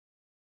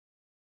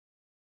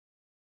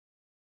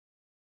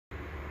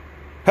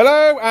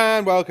Hello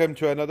and welcome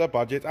to another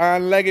Bodgit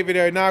and Leggit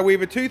video. Now we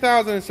have a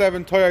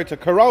 2007 Toyota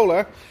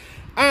Corolla,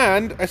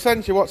 and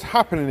essentially what's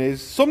happening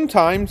is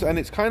sometimes, and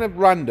it's kind of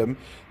random,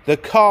 the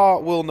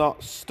car will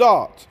not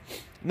start.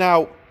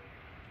 Now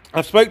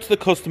I've spoke to the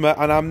customer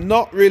and I'm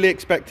not really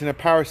expecting a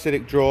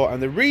parasitic draw,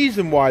 and the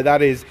reason why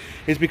that is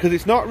because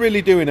it's not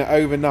really doing it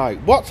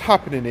overnight. What's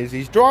happening is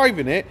he's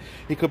driving it,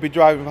 he could be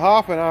driving for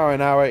half an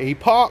hour, he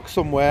parks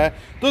somewhere,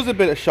 does a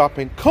bit of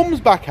shopping, comes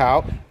back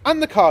out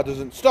and the car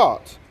doesn't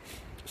start.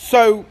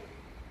 So,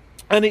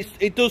 and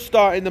it does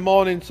start in the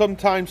morning,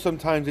 sometimes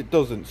it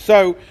doesn't.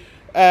 So,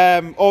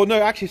 or no,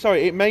 actually,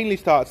 sorry, it mainly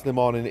starts in the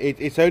morning.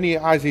 It's only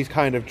as he's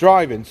kind of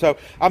driving. So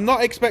I'm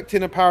not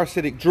expecting a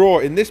parasitic draw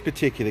in this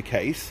particular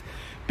case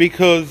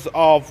because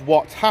of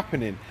what's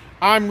happening.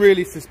 I'm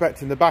really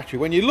suspecting the battery.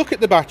 When you look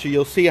at the battery,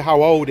 you'll see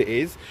how old it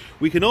is.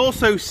 We can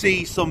also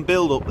see some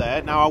build-up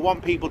there. Now, I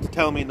want people to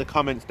tell me in the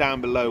comments down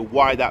below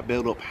why that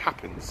build-up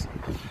happens.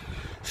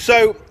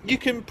 So you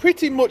can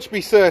pretty much be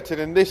certain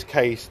in this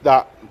case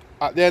that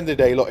at the end of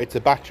the day, look, it's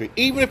a battery.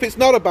 Even if it's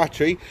not a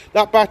battery,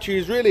 that battery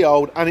is really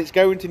old and it's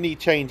going to need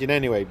changing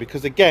anyway.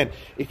 Because again,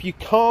 if you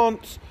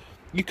can't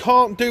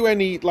do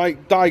any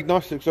like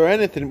diagnostics or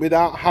anything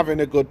without having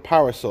a good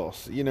power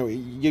source. You know,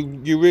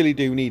 you really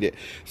do need it.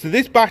 So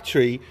this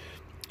battery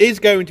is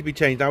going to be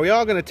changed. Now we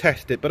are going to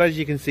test it, but as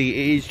you can see,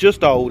 it is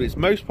just old. It's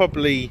most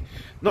probably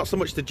not so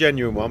much the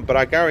genuine one, but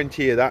I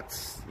guarantee you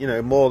that's, you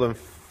know, more than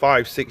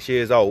 5-6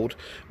 years old,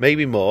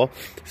 maybe more.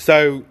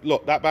 So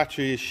look, that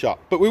battery is shot,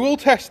 but we will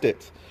test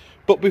it.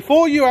 But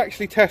before you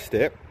actually test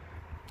it,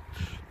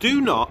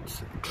 do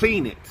not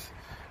clean it.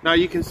 Now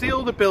you can see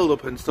all the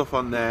build-up and stuff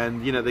on there,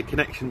 and you know the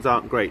connections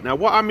aren't great. Now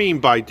what I mean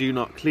by do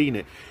not clean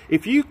it,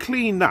 if you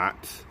clean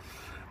that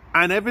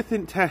and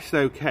everything tests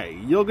okay,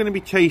 you're going to be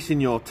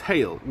chasing your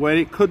tail, where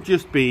it could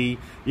just be,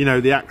 you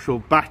know, the actual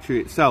battery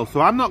itself.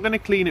 So I'm not going to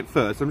clean it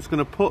first. I'm just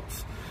going to put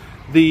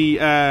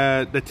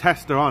the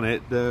tester on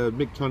it, the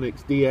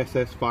Midtronics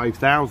DSS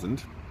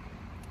 5000,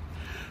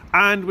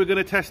 and we're going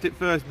to test it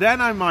first. Then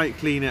I might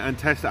clean it and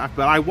test it after.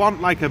 But I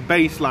want like a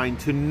baseline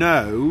to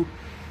know,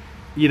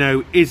 you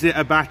know, is it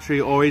a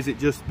battery or is it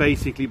just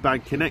basically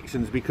bad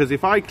connections? Because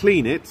if I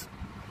clean it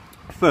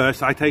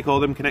first, I take all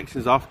them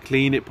connections off,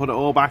 clean it, put it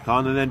all back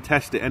on, and then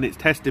test it, and it's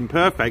testing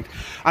perfect,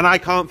 and I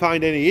can't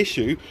find any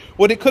issue,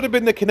 well, it could have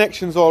been the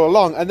connections all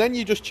along, and then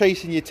you're just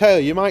chasing your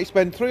tail. You might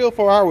spend 3 or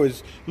 4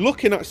 hours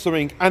looking at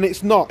something, and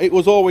it's not. It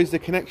was always the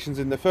connections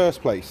in the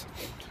first place.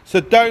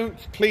 So don't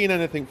clean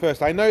anything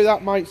first. I know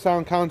that might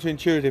sound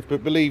counterintuitive,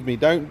 but believe me,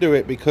 don't do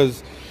it,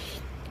 because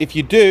if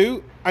you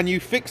do and you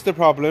fix the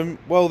problem,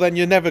 well, then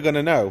you're never going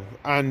to know,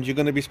 and you're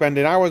going to be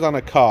spending hours on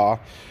a car,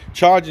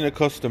 charging a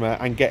customer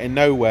and getting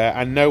nowhere,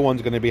 and no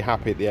one's going to be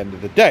happy at the end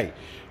of the day.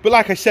 But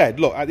like I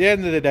said, look, at the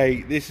end of the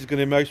day, this is going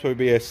to most probably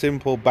be a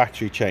simple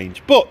battery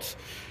change. But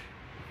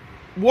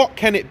what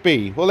can it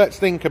be? Well, let's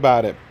think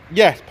about it.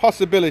 Yes,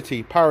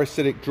 possibility,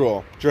 parasitic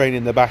draw,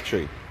 draining the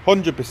battery,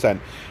 100%.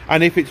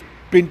 And if it's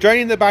been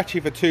draining the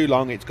battery for too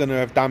long, it's going to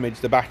have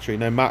damaged the battery,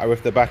 no matter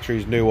if the battery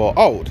is new or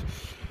old.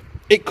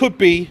 It could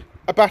be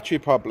a battery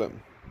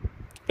problem.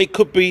 It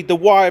could be the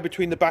wire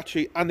between the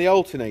battery and the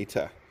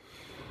alternator,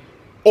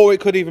 or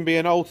it could even be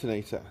an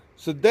alternator.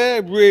 So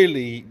they're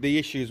really the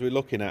issues we're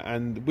looking at,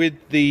 and with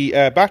the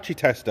battery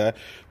tester,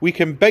 we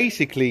can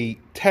basically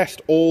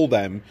test all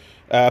them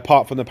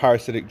apart from the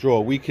parasitic draw.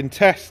 We can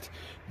test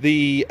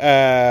the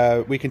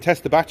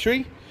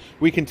battery,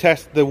 we can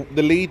test the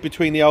lead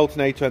between the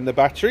alternator and the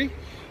battery,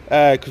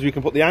 because we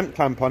can put the amp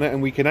clamp on it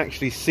and we can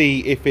actually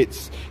see if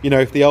it's, you know,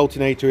 if the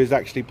alternator is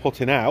actually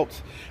putting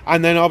out.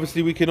 And then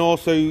obviously we can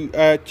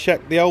also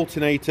check the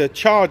alternator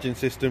charging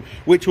system,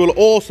 which will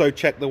also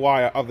check the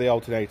wire of the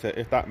alternator,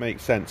 if that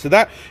makes sense. So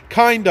that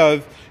kind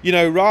of, you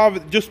know, rather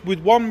just with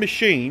one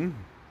machine,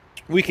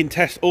 we can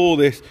test all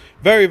this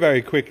very,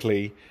 very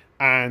quickly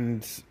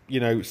and, you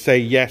know, say,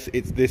 yes,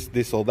 it's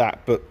this or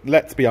that. But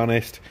let's be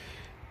honest,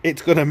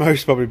 it's going to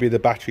most probably be the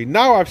battery.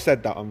 Now I've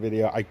said that on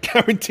video, I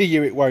guarantee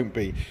you it won't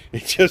be.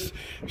 It just,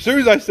 as soon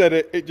as I said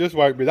it, it just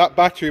won't be. That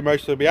battery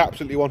most will be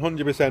absolutely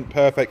 100%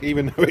 perfect,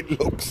 even though it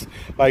looks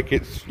like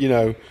it's, you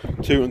know,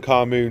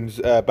 Tutankhamun's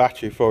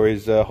battery for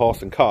his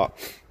horse and cart.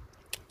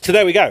 So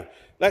there we go.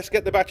 Let's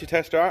get the battery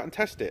tester out and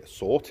test it.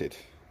 Sorted.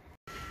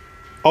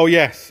 Oh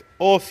yes,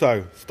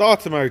 also,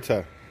 starter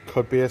motor.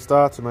 Could be a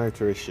starter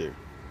motor issue.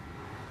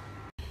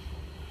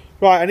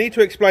 Right, I need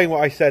to explain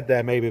what I said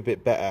there maybe a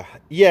bit better.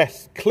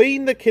 Yes,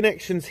 clean the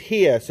connections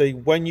here, so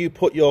when you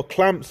put your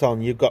clamps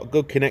on, you've got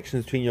good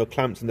connections between your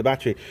clamps and the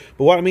battery.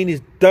 But what I mean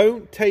is,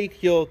 don't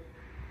take your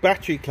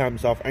battery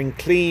clamps off and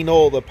clean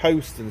all the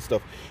posts and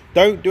stuff.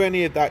 Don't do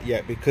any of that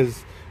yet,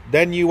 because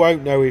then you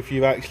won't know if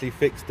you've actually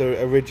fixed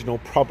the original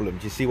problem.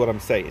 Do you see what I'm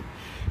saying?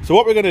 So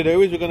what we're going to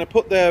do is we're going to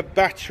put the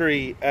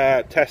battery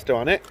tester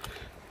on it,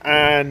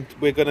 and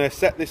we're going to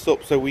set this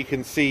up so we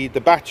can see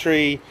the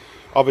battery,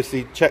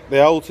 obviously check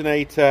the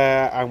alternator,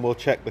 and we'll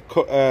check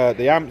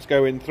the amps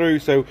going through,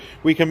 so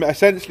we can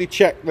essentially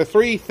check the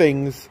 3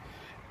 things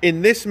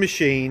in this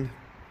machine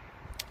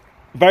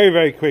very,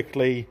 very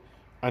quickly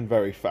and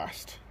very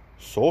fast.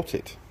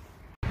 sorted.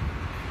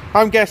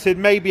 I'm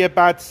guessing maybe a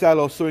bad cell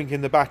or something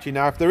in the battery.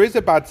 Now, if there is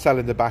a bad cell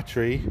in the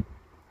battery,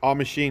 our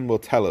machine will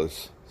tell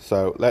us.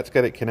 So let's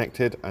get it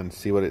connected and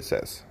see what it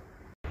says.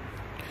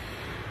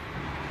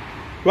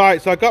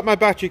 Right, so I got my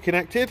battery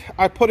connected.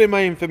 I put in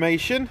my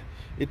information.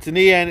 It's an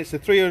EN, it's a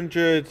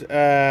 300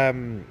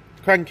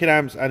 cranking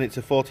amps, and it's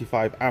a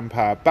 45 amp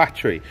hour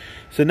battery.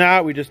 So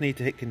now we just need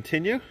to hit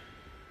continue.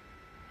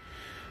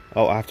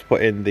 Oh, I have to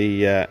put in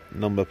the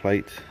number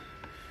plate.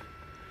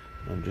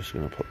 I'm just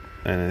going to put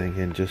anything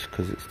in just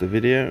because it's the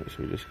video.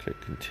 So we just click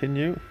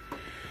continue.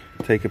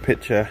 Take a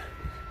picture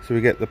so we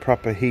get the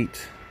proper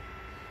heat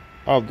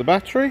of the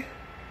battery.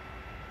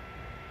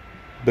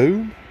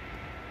 Boom.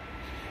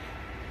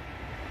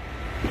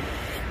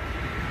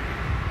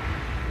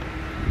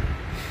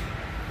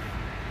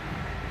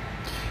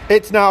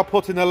 It's now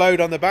putting a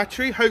load on the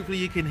battery. Hopefully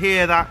you can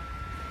hear that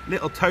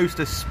little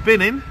toaster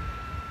spinning.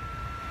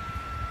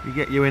 You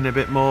get you in a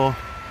bit more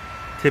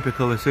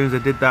typical. As soon as I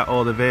did that,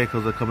 all the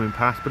vehicles are coming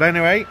past. But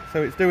anyway,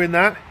 so it's doing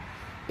that.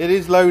 It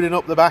is loading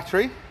up the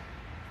battery.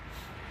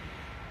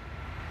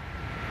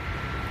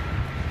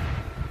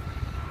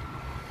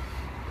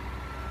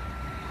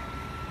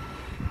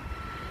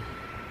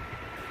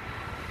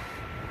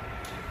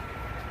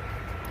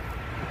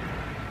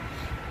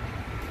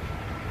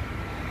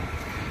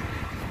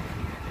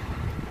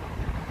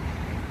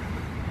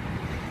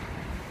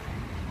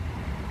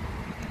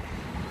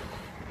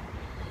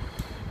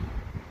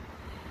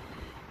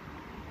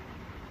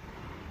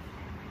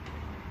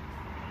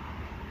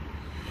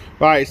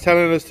 Right, it's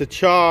telling us to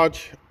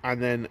charge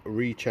and then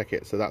recheck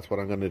it, so that's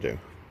what I'm going to do.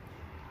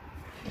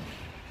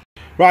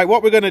 Right,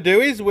 what we're going to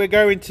do is we're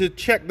going to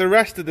check the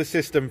rest of the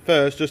system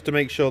first, just to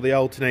make sure the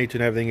alternator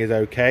and everything is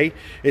okay.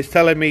 It's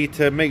telling me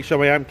to make sure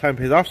my amp clamp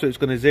is off, so it's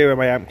going to zero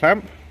my amp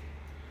clamp.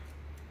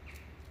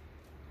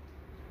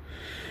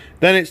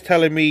 Then it's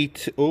telling me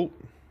to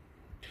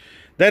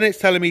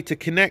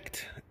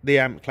connect the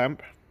amp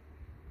clamp.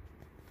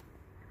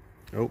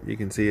 Oh, you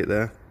can see it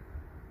there.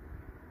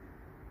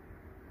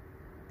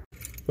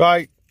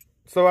 Right,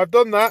 so I've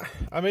done that.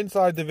 I'm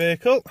inside the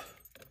vehicle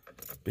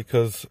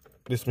because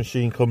this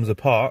machine comes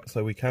apart,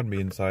 so we can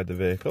be inside the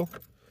vehicle.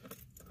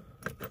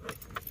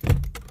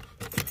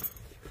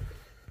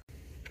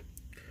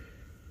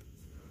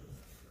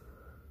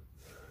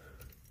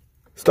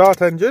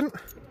 Start engine.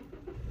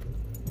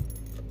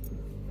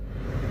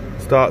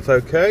 Starts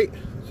okay.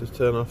 Let's just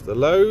turn off the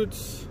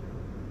loads.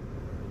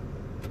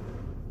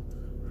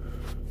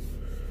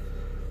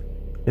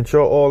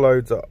 Ensure all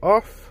loads are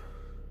off.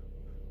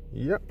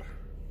 Yep.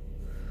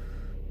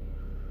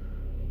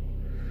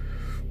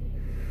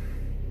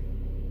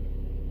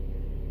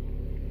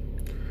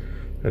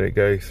 Let it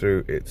go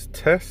through its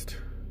test.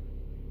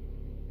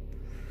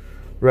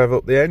 Rev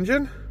up the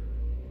engine.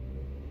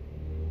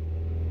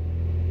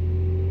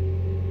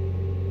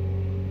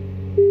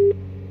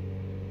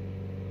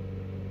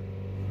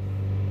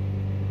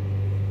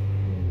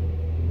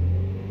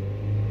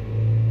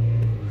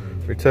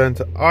 Return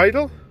to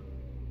idle.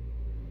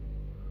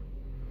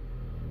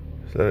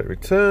 So let it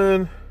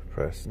return,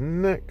 press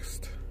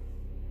next.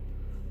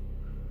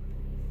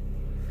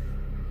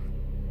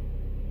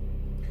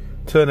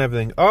 Turn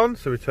everything on,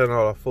 so we turn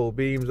all our full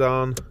beams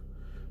on.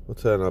 We'll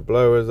turn our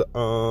blowers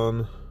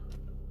on.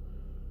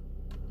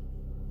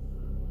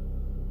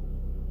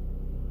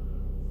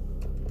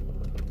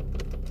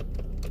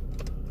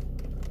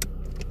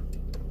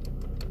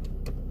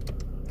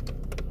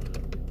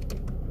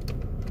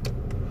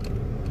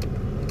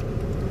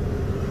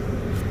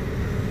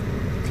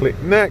 Click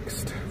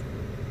next.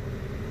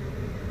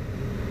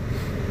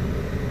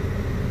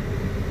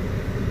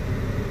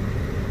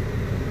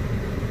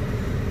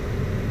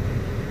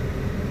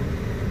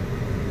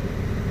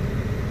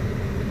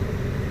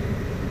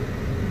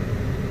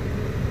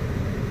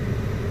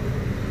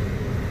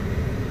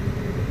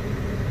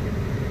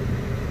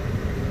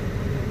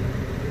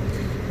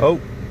 Oh,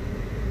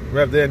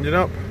 rev the engine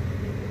up.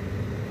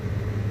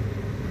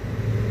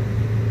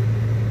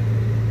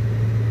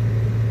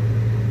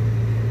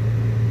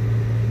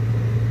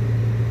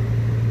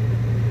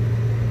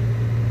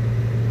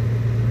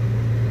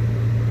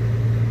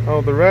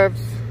 Hold the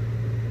revs.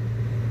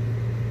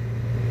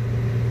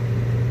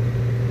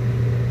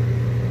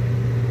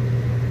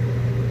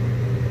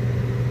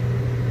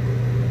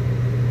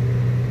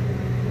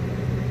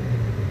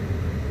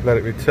 Let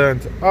it return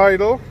to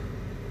idle.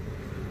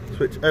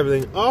 Switch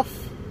everything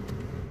off.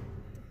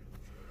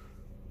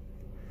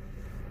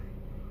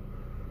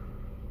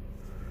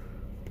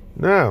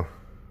 Now,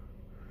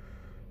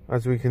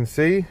 as we can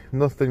see,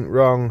 nothing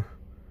wrong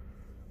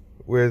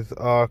with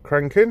our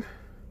cranking.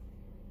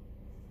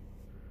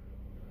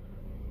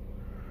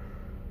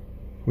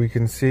 We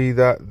can see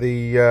that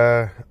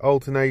the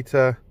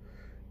alternator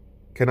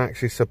can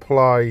actually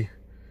supply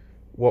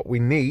what we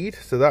need,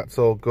 so that's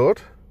all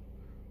good.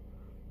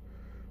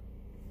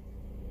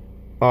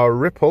 Our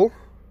ripple.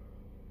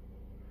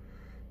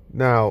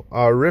 Now,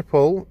 our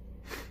ripple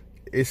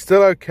is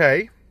still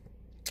okay,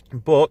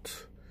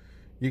 but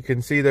you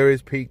can see there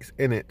is peaks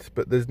in it,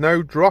 but there's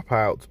no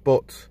dropouts,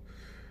 but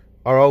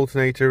our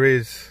alternator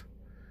is,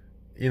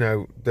 you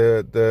know,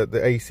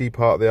 the AC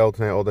part of the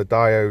alternator or the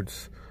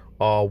diodes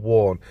are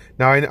worn.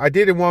 Now, I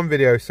did in one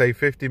video say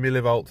 50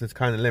 millivolts is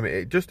kind of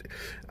limited.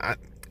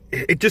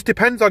 It just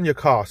depends on your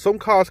car. Some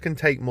cars can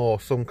take more,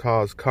 some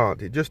cars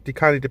can't. It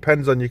kind of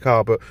depends on your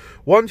car. But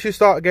once you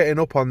start getting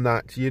up on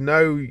that, you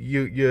know,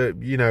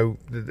 you know,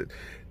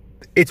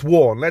 it's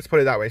worn. Let's put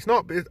it that way. It's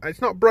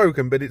not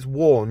broken, but it's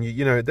worn.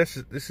 You know, this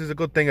is a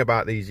good thing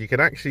about these. You can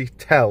actually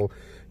tell,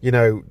 you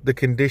know, the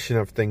condition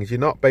of things. You're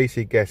not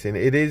basically guessing.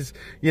 It is,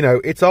 you know,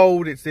 it's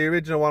old. It's the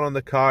original one on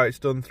the car. It's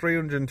done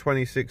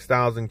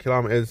 326,000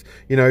 kilometers,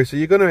 you know, so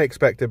you're going to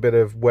expect a bit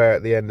of wear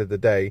at the end of the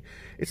day.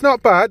 It's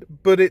not bad,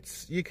 but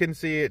you can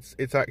see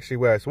it's actually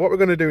wear. So what we're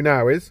going to do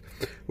now is,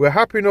 we're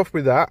happy enough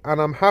with that,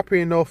 and I'm happy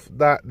enough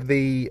that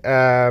the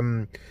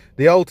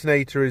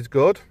alternator is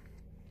good.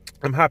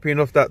 I'm happy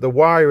enough that the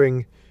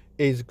wiring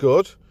is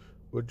good.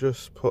 We'll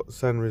just put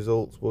send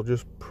results. We'll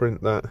just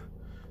print that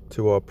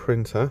to our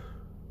printer,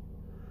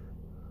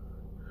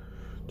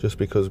 just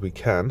because we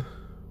can.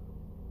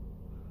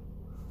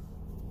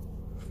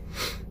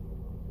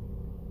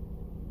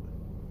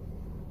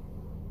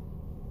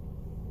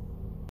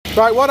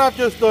 Right, what I've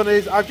just done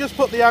is I've just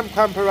put the amp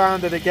clamp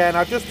around it again.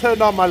 I've just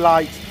turned on my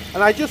lights,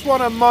 and I just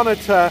want to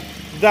monitor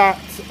that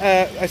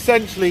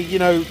essentially, you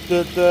know,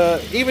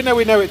 even though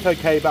we know it's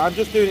okay, but I'm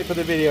just doing it for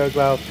the video as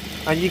well,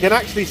 and you can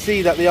actually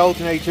see that the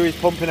alternator is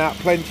pumping out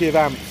plenty of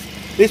amps.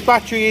 This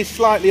battery is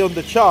slightly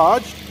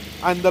undercharged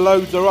and the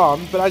loads are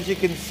on, but as you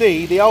can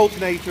see, the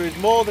alternator is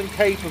more than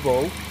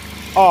capable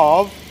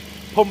of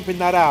pumping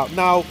that out.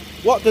 Now,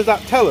 what does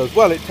that tell us?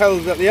 Well, it tells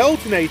us that the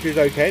alternator is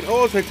okay. It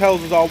also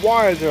tells us our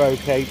wires are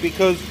okay,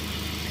 because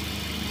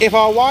if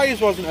our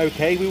wires wasn't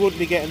okay, we wouldn't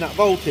be getting that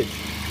voltage.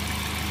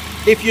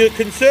 If you're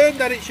concerned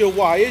that it's your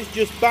wires,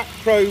 just back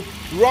probe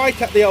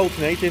right at the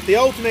alternator. If the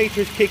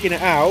alternator is kicking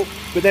it out,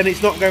 but then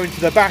it's not going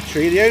to the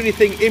battery, the only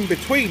thing in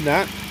between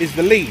that is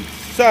the leads.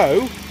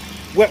 So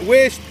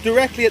we're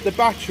directly at the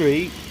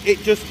battery. It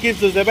just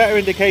gives us a better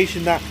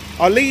indication that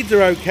our leads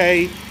are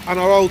okay and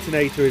our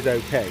alternator is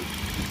okay.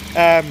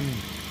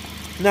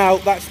 Now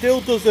that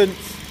still doesn't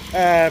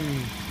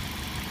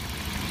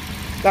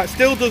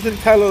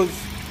tell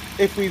us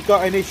if we've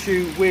got an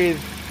issue with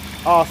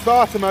our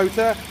starter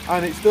motor,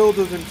 and it still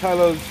doesn't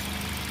tell us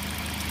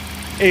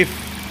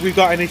if we've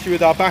got an issue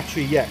with our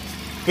battery yet.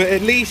 But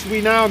at least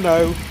we now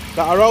know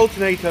that our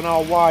alternator and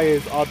our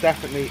wires are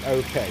definitely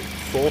okay.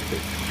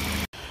 Sorted.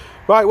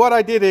 Right, what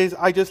I did is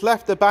I just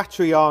left the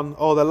battery on,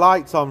 or the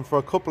lights on, for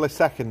a couple of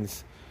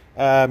seconds.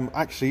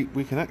 Actually,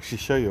 we can actually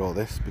show you all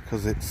this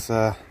because it's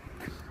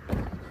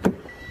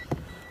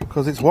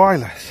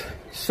wireless.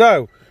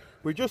 So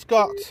we just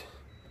got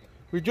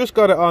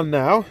it on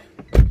now.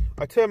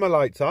 I turn my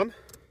lights on,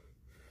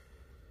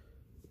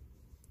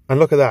 and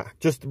look at that.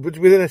 Just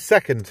within a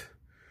second,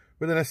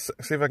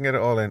 see if I can get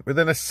it all in.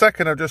 Within a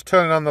second of just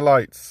turning on the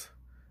lights.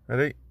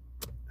 Ready?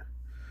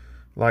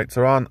 Lights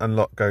are on, and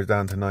look, goes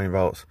down to 9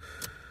 volts.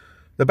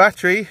 The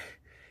battery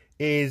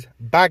is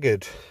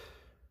baggered,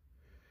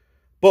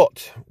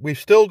 but we've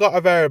still got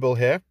a variable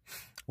here.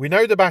 We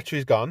know the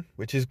battery's gone,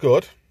 which is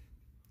good,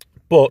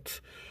 but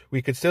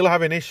we could still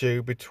have an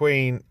issue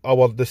between, oh,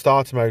 well, the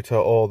starter motor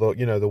or the,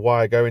 you know, the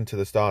wire going to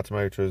the starter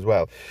motor as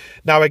well.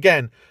 Now,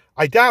 again,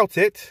 I doubt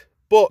it,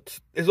 but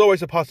there's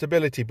always a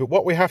possibility. But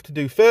what we have to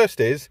do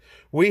first is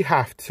we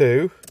have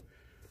to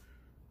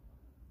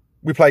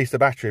replace the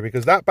battery,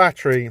 because that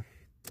battery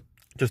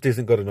just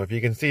isn't good enough. You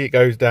can see it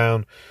goes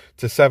down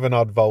to 7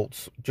 odd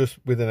volts just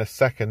within a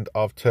second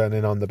of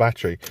turning on the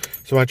battery.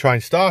 So when I try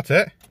and start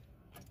it,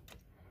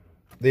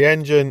 the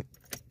engine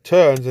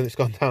turns and it's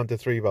gone down to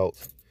 3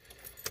 volts.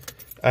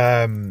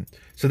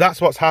 So that's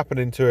what's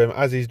happening to him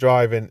as he's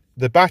driving.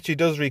 The battery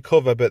does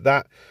recover, but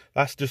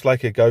that's just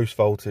like a ghost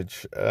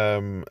voltage.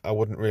 I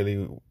wouldn't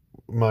really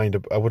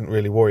mind, I wouldn't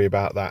really worry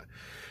about that.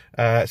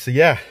 So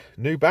yeah,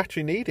 new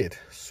battery needed.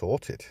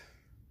 Sorted.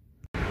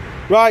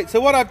 Right, so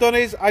what I've done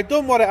is I've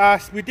done what it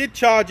asked. We did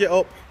charge it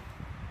up,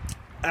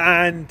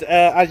 and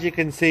as you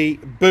can see,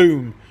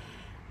 boom,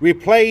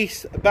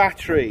 replace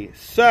battery.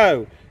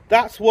 So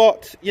that's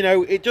what, you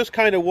know, it just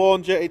kind of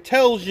warns you. It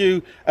tells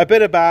you a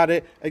bit about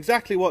it,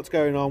 exactly what's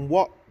going on,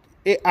 what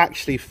it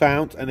actually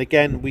found. And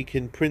again, we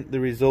can print the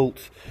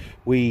results.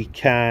 We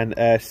can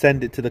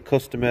send it to the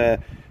customer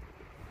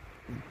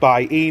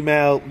by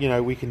email. You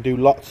know, we can do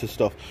lots of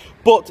stuff.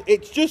 But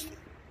it's just,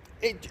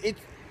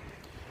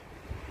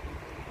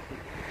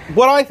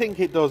 what I think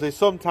it does is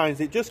sometimes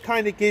it just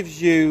kind of gives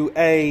you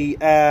a,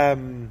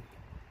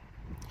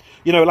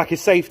 you know, like a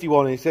safety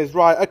warning. It says,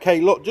 right,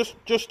 okay, look,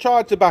 just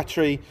charge the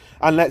battery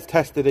and let's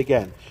test it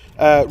again.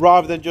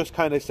 rather than just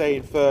kind of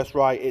saying first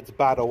right it's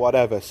bad or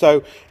whatever.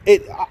 So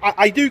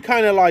I do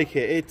kind of like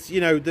it. It's,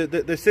 you know,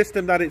 the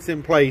system that it's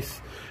in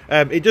place.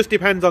 It just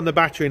depends on the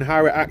battery and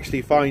how it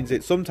actually finds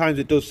it. Sometimes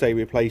it does say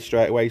replace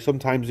straight away.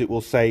 Sometimes it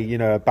will say, you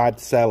know, a bad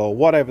cell or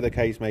whatever the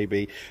case may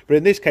be. But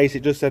in this case,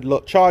 it just said,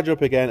 look, charge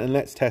up again and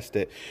let's test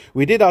it.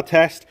 We did our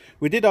test.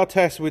 We did our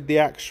test with the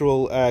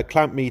actual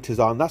clamp meters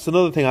on. That's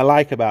another thing I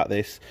like about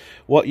this.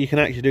 What you can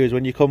actually do is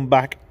when you come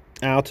back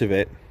out of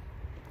it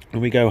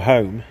and we go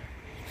home,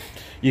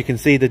 you can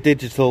see the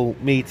digital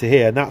meter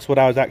here. And that's what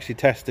I was actually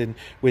testing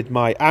with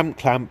my amp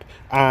clamp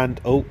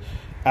and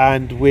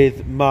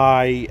with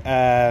my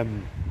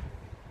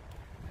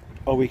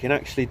we can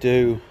actually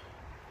do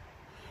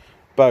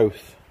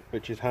both,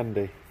 which is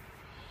handy.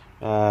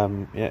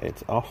 Yeah,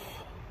 it's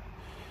off.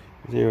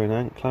 0 and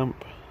amp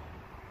clamp.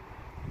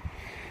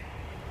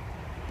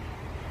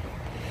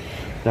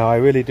 Now I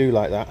really do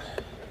like that.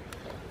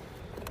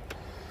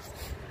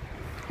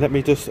 Let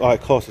me just,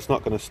 of course it's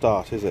not going to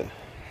start, is it?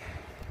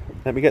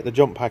 Let me get the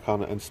jump pack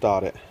on it and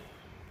start it.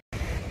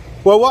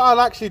 Well, what I'll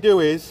actually do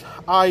is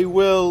I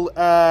will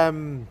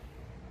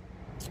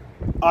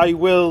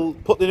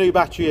put the new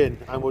battery in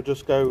and we'll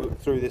just go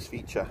through this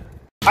feature.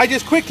 I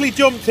just quickly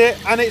jumped it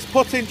and it's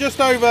putting just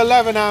over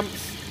 11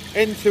 amps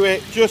into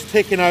it, just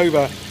ticking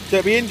over. So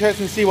it'll be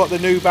interesting to see what the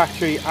new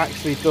battery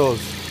actually does.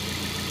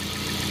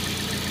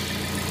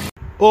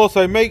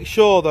 Also, make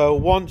sure though,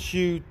 once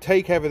you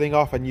take everything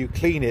off and you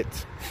clean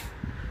it,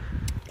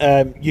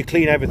 you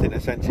clean everything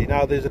essentially.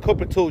 Now there's a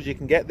couple of tools you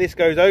can get. This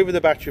goes over the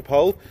battery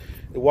pole,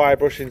 the wire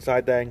brush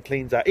inside there, and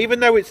cleans that.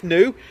 Even though it's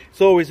new, it's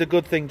always a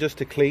good thing just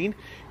to clean.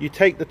 You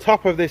take the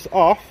top of this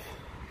off,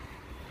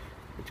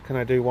 which can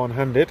I do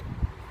one-handed?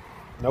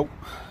 Nope.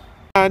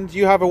 And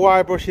you have a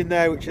wire brush in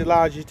there which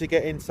allows you to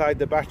get inside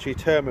the battery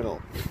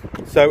terminal.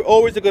 So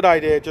always a good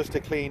idea just to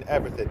clean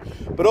everything.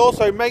 But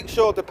also make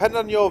sure, depending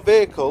on your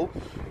vehicle,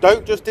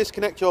 don't just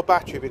disconnect your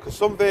battery, because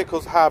some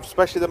vehicles have,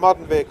 especially the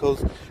modern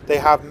vehicles, they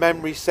have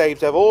memory saves.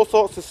 They have all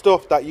sorts of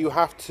stuff that you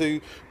have to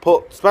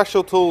put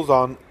special tools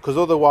on, because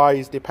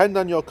otherwise, depending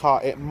on your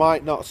car, it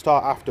might not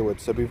start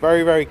afterwards. So be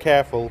very, very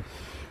careful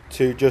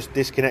to just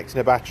disconnecting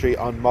a battery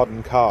on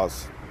modern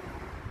cars.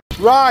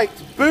 Right,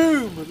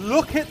 boom,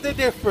 look at the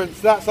difference.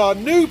 That's our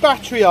new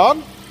battery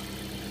on.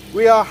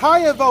 We are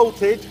higher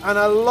voltage and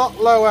a lot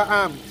lower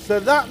amps. So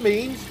that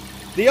means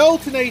the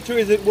alternator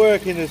isn't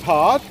working as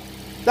hard.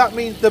 That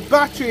means the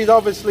battery is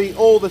obviously,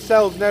 all the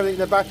cells and everything in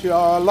the battery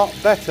are a lot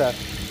better.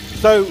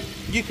 So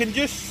you can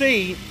just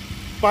see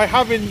by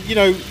having, you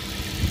know,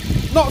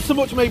 not so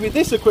much maybe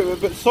this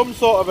equipment, but some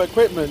sort of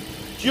equipment,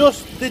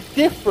 just the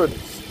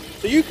difference.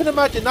 So you can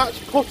imagine that's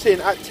putting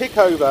at tick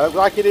over,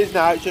 like it is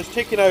now, it's just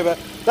ticking over.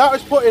 That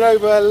was putting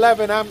over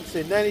 11 amps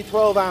in, nearly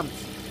 12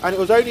 amps, and it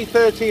was only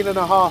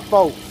 13.5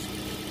 volts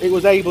it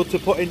was able to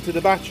put into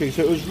the battery.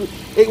 So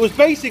it was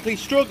basically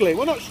struggling.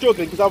 Well, not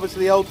struggling, because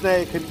obviously the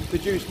alternator can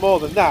produce more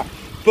than that,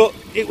 but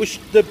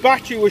the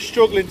battery was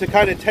struggling to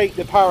kind of take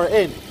the power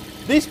in.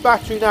 This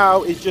battery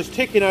now is just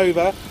ticking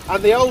over,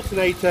 and the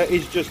alternator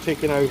is just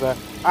ticking over,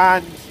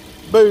 and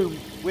boom.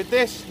 With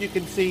this, you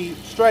can see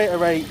straight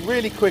away,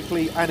 really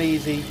quickly and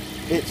easy,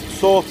 it's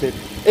sorted.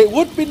 It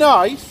would be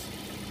nice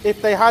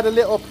if they had a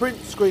little print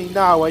screen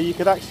now where you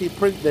could actually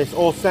print this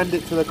or send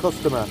it to the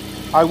customer.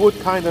 I would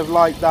kind of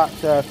like that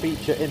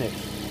feature in it.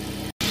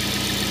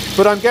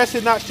 But I'm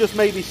guessing that's just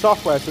maybe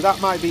software, so that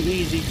might be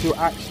easy to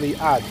actually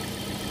add.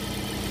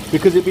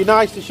 Because it'd be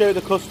nice to show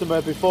the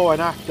customer before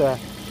and after,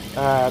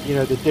 you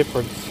know, the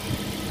difference.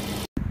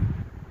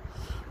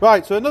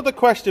 Right, so another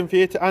question for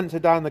you to answer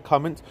down in the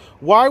comments.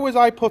 Why was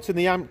I putting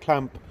the amp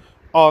clamp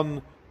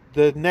on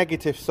the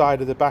negative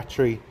side of the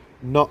battery,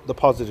 not the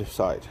positive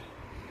side?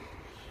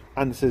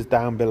 Answers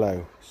down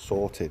below.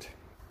 Sorted.